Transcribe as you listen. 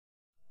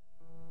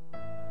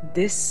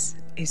This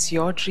is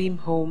your dream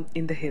home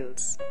in the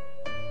hills,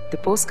 the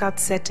postcard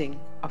setting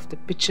of the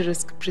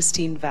picturesque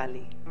Pristine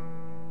Valley.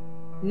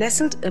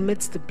 Nestled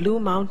amidst the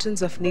blue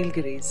mountains of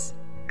Nilgiris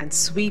and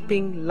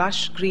sweeping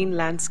lush green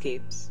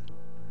landscapes,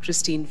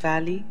 Pristine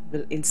Valley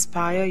will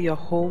inspire your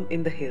home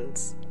in the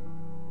hills.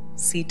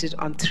 Seated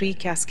on 3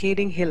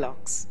 cascading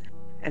hillocks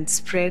and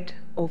spread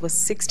over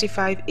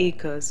 65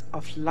 acres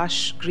of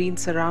lush green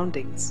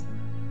surroundings,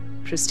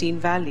 Pristine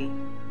Valley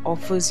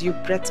offers you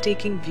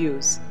breathtaking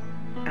views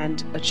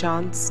and a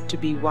chance to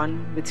be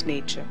one with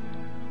nature.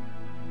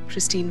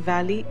 Pristine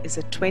Valley is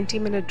a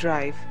 20-minute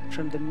drive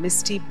from the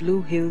misty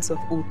blue hills of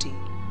Ooty.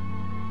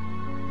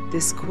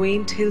 This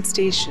quaint hill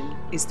station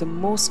is the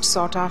most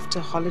sought-after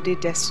holiday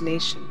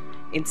destination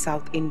in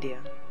South India.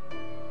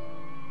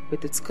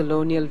 With its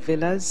colonial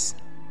villas,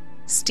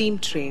 steam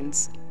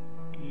trains,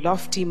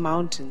 lofty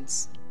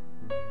mountains,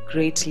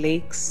 great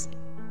lakes,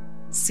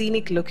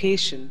 scenic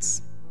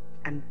locations,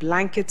 and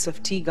blankets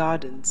of tea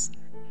gardens,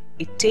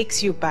 it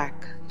takes you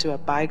back to a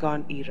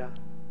bygone era.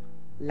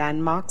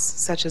 Landmarks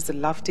such as the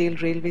Lovedale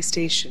Railway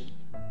Station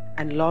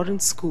and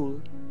Lawrence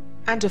School,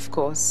 and of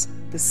course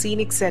the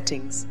scenic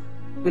settings,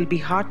 will be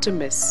hard to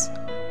miss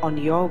on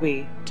your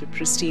way to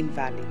Pristine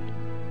Valley.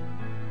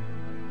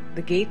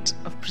 The gate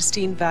of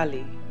Pristine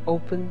Valley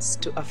opens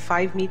to a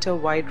 5-meter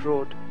wide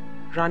road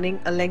running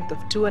a length of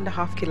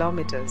 2.5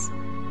 kilometers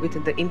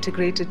within the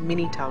integrated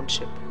mini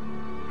township.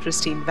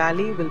 Pristine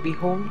Valley will be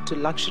home to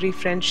luxury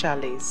French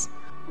chalets,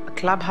 a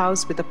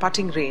clubhouse with a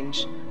putting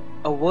range,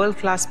 a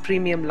world-class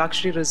premium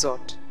luxury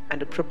resort,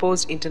 and a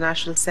proposed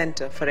international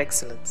center for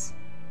excellence.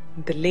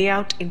 The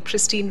layout in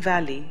Pristine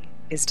Valley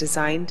is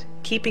designed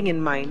keeping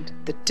in mind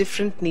the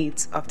different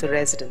needs of the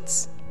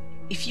residents.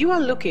 If you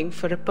are looking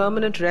for a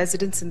permanent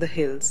residence in the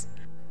hills,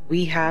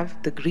 we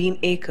have the Green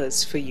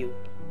Acres for you,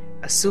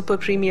 a super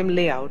premium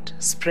layout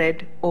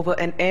spread over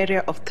an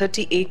area of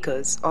 30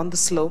 acres on the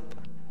slope,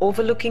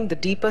 overlooking the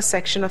deeper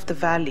section of the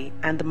valley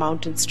and the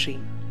mountain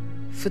stream.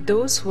 For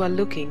those who are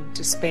looking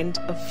to spend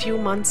a few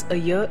months a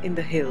year in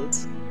the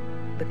hills,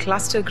 the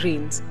Cluster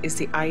Greens is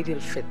the ideal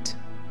fit.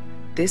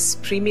 This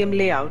premium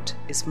layout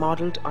is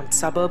modeled on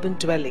suburban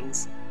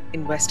dwellings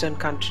in Western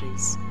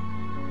countries.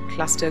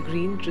 Cluster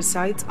Green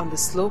resides on the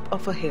slope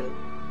of a hill,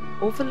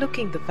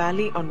 overlooking the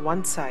valley on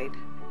one side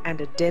and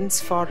a dense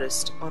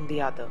forest on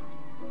the other.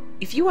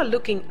 If you are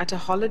looking at a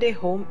holiday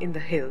home in the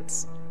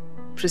hills,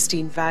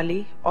 Pristine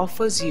Valley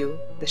offers you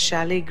the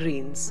Chalet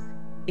Greens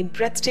in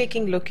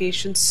breathtaking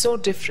locations so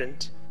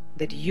different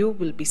that you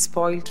will be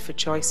spoiled for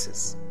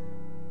choices.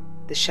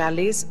 The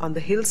chalets on the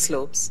hill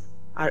slopes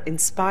are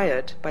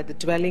inspired by the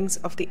dwellings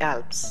of the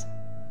Alps.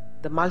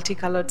 The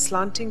multicolored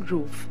slanting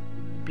roof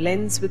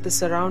blends with the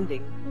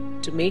surrounding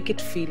to make it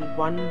feel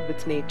one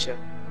with nature.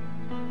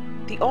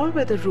 The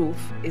all-weather roof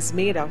is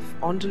made of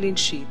onduline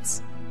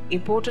sheets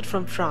imported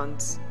from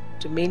France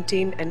to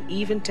maintain an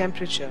even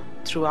temperature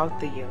throughout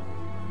the year.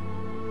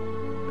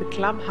 The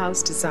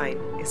clubhouse design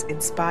is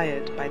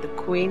inspired by the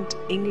quaint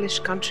English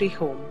country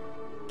home,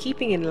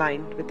 keeping in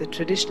line with the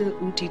traditional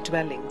Ooty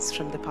dwellings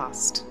from the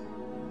past.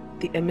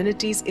 The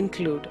amenities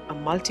include a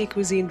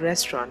multi-cuisine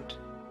restaurant,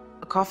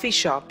 a coffee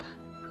shop,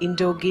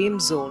 indoor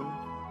game zone,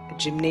 a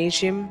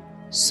gymnasium,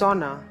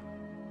 sauna,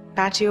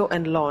 patio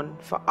and lawn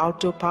for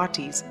outdoor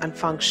parties and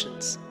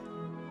functions.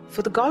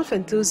 For the golf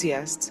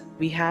enthusiasts,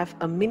 we have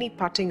a mini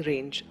putting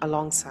range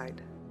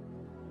alongside.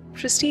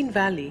 Pristine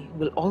Valley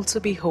will also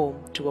be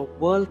home to a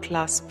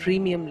world-class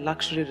premium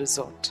luxury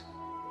resort.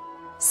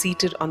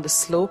 Seated on the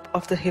slope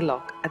of the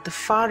hillock at the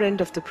far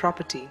end of the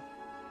property,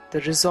 the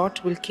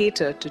resort will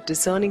cater to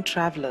discerning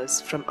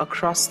travelers from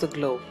across the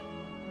globe.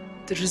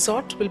 The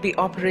resort will be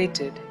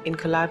operated in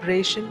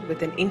collaboration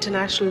with an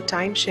international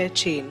timeshare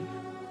chain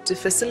to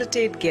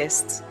facilitate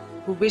guests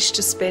who wish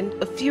to spend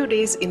a few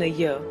days in a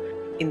year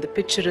in the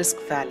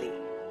picturesque valley.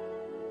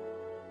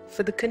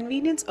 For the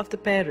convenience of the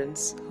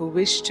parents who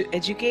wish to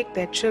educate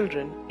their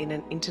children in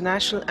an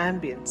international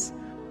ambience,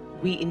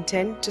 we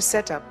intend to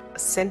set up a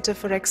center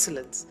for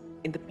excellence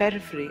in the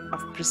periphery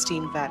of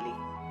Pristine Valley.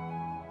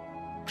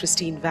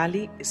 Pristine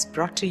Valley is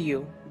brought to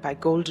you by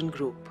Golden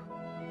Group,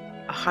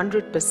 a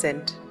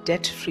 100%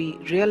 debt-free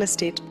real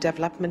estate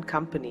development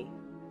company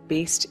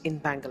based in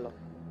Bangalore.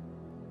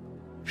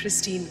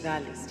 Pristine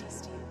Valley,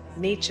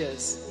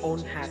 nature's own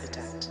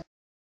habitat.